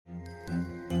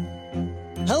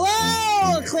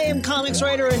acclaimed comics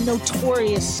writer and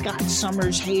notorious Scott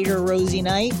Summers hater, Rosie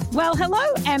Knight. Well, hello,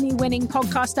 Emmy-winning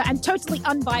podcaster and totally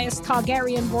unbiased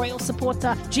Targaryen royal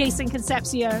supporter, Jason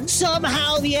Concepcion.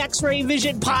 Somehow the X-Ray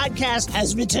Vision podcast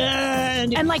has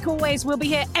returned. And like always, we'll be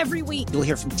here every week. You'll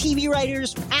hear from TV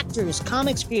writers, actors,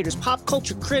 comics creators, pop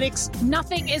culture critics.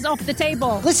 Nothing is off the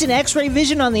table. Listen to X-Ray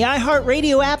Vision on the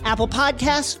iHeartRadio app, Apple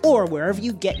Podcasts, or wherever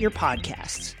you get your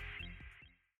podcasts.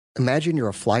 Imagine you're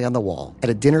a fly on the wall at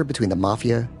a dinner between the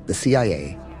Mafia, the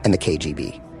CIA, and the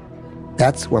KGB.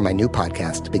 That's where my new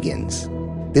podcast begins.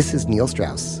 This is Neil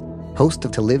Strauss, host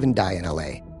of To Live and Die in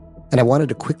LA, and I wanted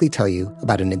to quickly tell you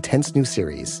about an intense new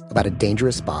series about a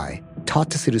dangerous spy taught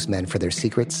to seduce men for their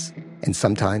secrets and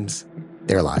sometimes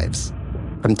their lives.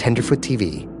 From Tenderfoot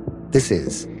TV, this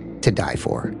is To Die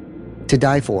For. To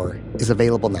Die For is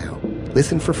available now.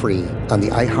 Listen for free on the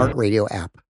iHeartRadio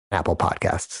app, Apple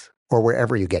Podcasts, or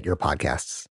wherever you get your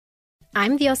podcasts.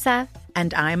 I'm Diosa.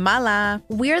 And I'm Mala.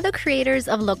 We're the creators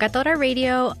of Locatora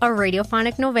Radio, a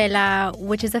radiophonic novela,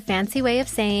 which is a fancy way of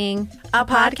saying a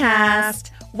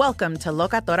podcast. Welcome to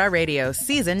Locatora Radio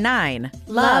Season 9.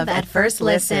 Love at First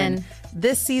Listen.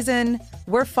 This season,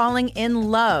 we're falling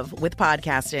in love with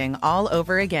podcasting all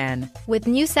over again. With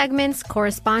new segments,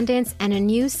 correspondence, and a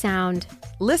new sound.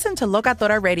 Listen to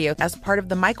Locatora Radio as part of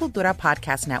the My Cultura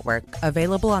Podcast Network.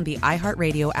 Available on the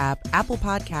iHeartRadio app, Apple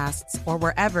Podcasts, or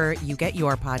wherever you get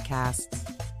your podcasts.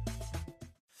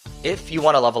 If you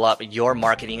want to level up your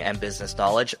marketing and business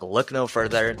knowledge, look no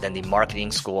further than the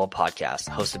Marketing School podcast,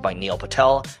 hosted by Neil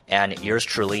Patel and yours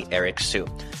truly, Eric Su.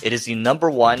 It is the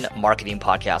 #1 marketing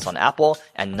podcast on Apple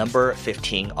and number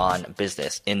 15 on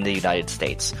business in the United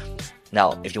States.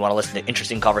 Now, if you want to listen to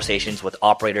interesting conversations with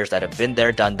operators that have been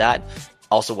there, done that,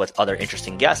 also with other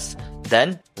interesting guests,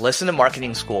 then listen to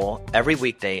Marketing School every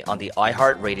weekday on the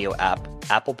iHeartRadio app,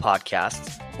 Apple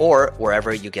Podcasts, or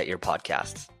wherever you get your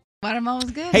podcasts. Watermelon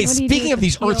was good. Hey, speaking of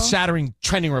these earth-shattering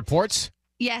trending reports.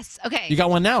 Yes, okay. You got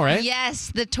one now, right?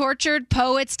 Yes, the Tortured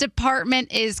Poets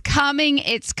Department is coming.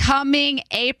 It's coming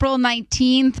April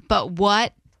 19th, but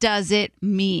what does it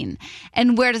mean?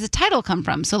 And where does the title come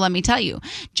from? So let me tell you.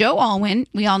 Joe Alwyn,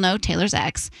 we all know Taylor's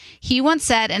ex, he once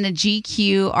said in a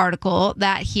GQ article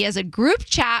that he has a group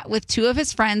chat with two of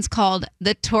his friends called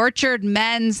the Tortured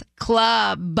Men's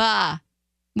Club,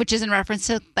 which is in reference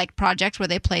to like projects where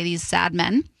they play these sad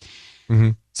men.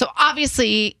 Mm-hmm. So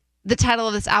obviously the title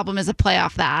of this album is a play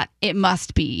off that. It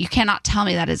must be. You cannot tell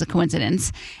me that is a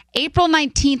coincidence. April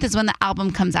 19th is when the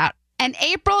album comes out. And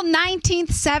April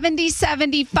 19th,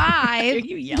 7075. Are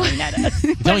you yelling at us?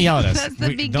 Don't yell at us.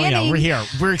 Don't yell. We're here.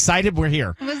 We're excited. We're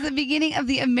here. It was the beginning of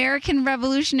the American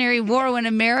Revolutionary War when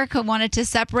America wanted to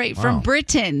separate from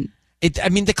Britain.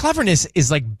 The cleverness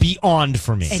is like beyond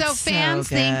for me. So fans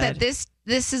think that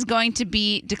this is going to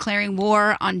be declaring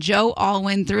war on Joe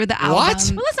Alwyn through the album.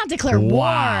 What? Well, let's not declare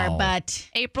war, but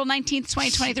April 19th,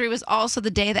 2023 was also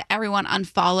the day that everyone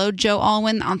unfollowed Joe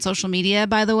Alwyn on social media,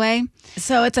 by the way.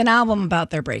 So it's an album about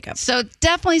their breakup. So it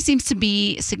definitely seems to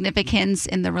be significance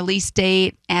in the release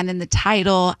date and in the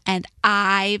title. And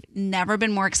I've never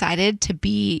been more excited to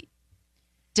be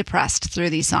depressed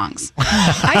through these songs.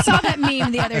 I saw that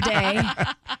meme the other day.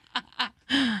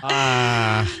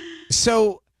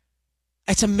 So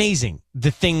it's amazing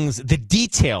the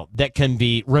detail that can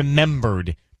be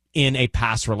remembered in a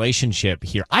past relationship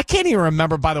here. I can't even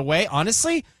remember, by the way,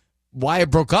 honestly, why I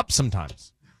broke up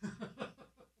sometimes.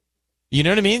 You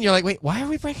know what I mean? You're like, wait, why are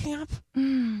we breaking up?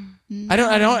 I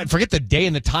don't forget the day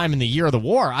and the time and the year of the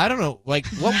war. I don't know. Like,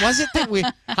 what was it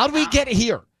how do we get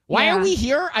here? Why are we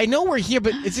here? I know we're here,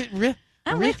 but is it real?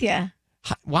 I'm with you.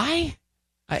 Why?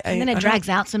 And then it drags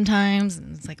out sometimes,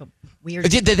 and it's like a weird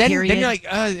then period. you're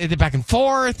like, back and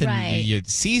forth, and Right. you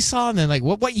seesaw, and then like,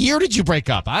 what year did you break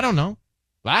up? I don't know.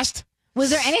 Last? Was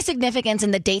there any significance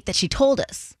in the date that she told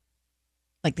us?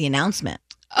 Like the announcement?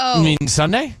 Oh. You mean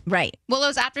Sunday? Right. Well, it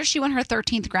was after she won her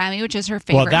 13th Grammy, which is her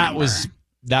favorite Well, that number.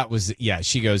 was, yeah,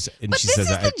 she goes, and But she this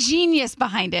says is the genius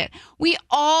behind it. We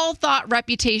all thought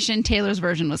Reputation, Taylor's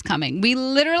version, was coming. We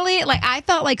literally, I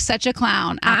felt like such a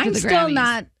clown after I'm the still Grammys.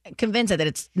 not convinced that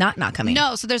it's not coming.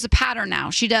 No, so there's a pattern now.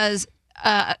 She does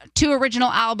 2 original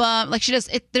album. Like she does,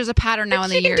 there's a pattern now in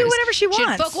the years. She can do whatever she She did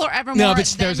wants. Folklore Evermore. No,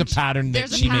 but there's a pattern that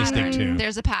there's a she may pattern. stick to.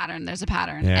 There's a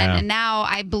pattern. Yeah. And now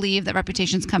I believe that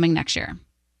Reputation's coming next year.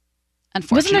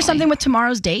 Unfortunately. Wasn't there something with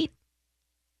tomorrow's date?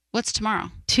 What's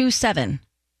tomorrow? 2/7.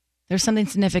 There's something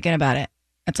significant about it.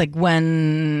 That's like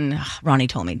when Ronnie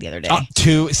told me the other day.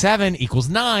 2/7 =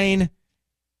 9.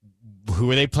 Who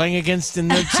are they playing against in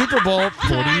the Super Bowl?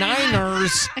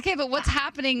 49ers. Okay, but what's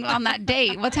happening on that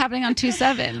date? What's happening on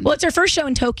 2/7? Well, it's her first show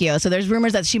in Tokyo, so there's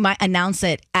rumors that she might announce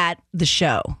it at the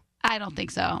show. I don't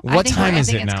think so. What time is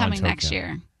I it think it's now in coming next Tokyo?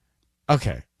 year.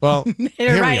 Okay. Well,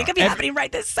 You're right. It could be happening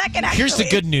right this second, actually. Here's the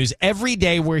good news. Every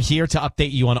day we're here to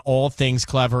update you on all things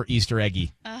clever Easter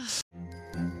eggy.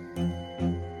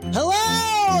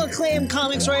 Hello, acclaimed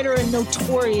comics writer and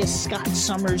notorious Scott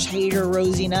Summers hater,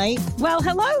 Rosie Knight. Well,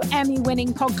 hello,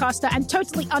 Emmy-winning podcaster and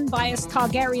totally unbiased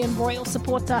Targaryen royal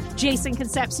supporter, Jason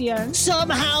Concepcion.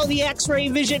 Somehow the X-Ray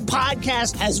Vision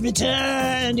podcast has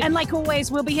returned. And like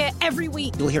always, we'll be here every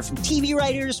week. You'll hear from TV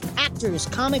writers, actors,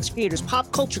 comics creators,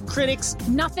 pop culture critics.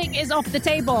 Nothing is off the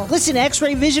table. Listen to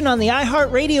X-Ray Vision on the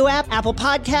iHeartRadio app, Apple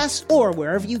Podcasts, or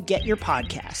wherever you get your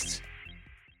podcasts.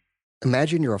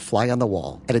 Imagine you're a fly on the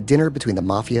wall at a dinner between the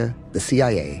mafia, the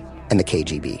CIA, and the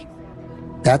KGB.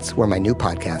 That's where my new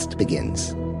podcast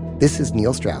begins. This is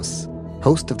Neil Strauss,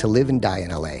 host of To Live and Die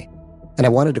in LA, and I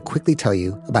wanted to quickly tell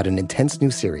you about an intense new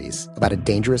series about a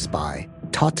dangerous spy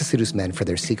taught to seduce men for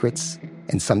their secrets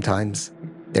and sometimes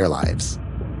their lives.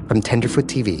 From Tenderfoot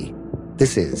TV,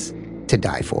 this is To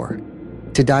Die For.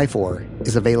 To Die For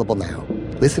is available now.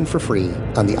 Listen for free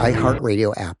on the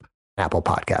iHeartRadio app, Apple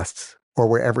Podcasts, or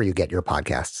wherever you get your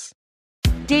podcasts.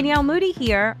 Danielle Moody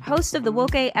here, host of the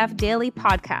Woke AF Daily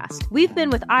podcast. We've been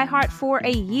with iHeart for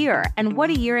a year, and what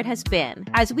a year it has been.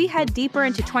 As we head deeper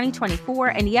into 2024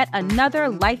 and yet another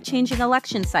life-changing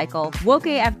election cycle, Woke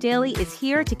AF Daily is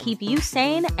here to keep you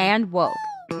sane and woke.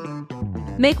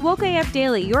 Make Woke AF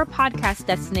Daily your podcast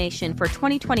destination for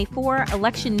 2024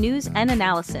 election news and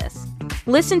analysis.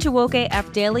 Listen to Woke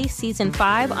AF Daily Season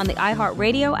 5 on the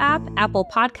iHeartRadio app, Apple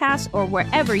Podcasts, or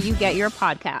wherever you get your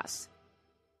podcasts.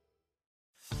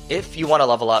 If you want to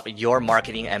level up your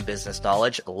marketing and business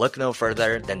knowledge, look no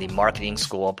further than the Marketing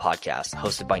School podcast,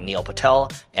 hosted by Neil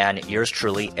Patel and yours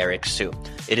truly, Eric Su.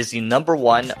 It is the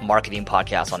 #1 marketing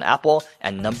podcast on Apple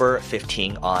and number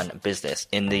 15 on business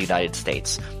in the United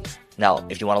States. Now,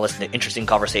 if you want to listen to interesting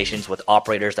conversations with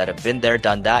operators that have been there,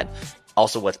 done that,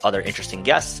 also with other interesting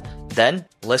guests, then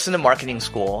listen to Marketing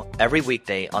School every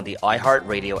weekday on the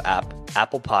iHeartRadio app,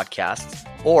 Apple Podcasts,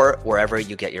 or wherever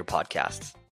you get your podcasts.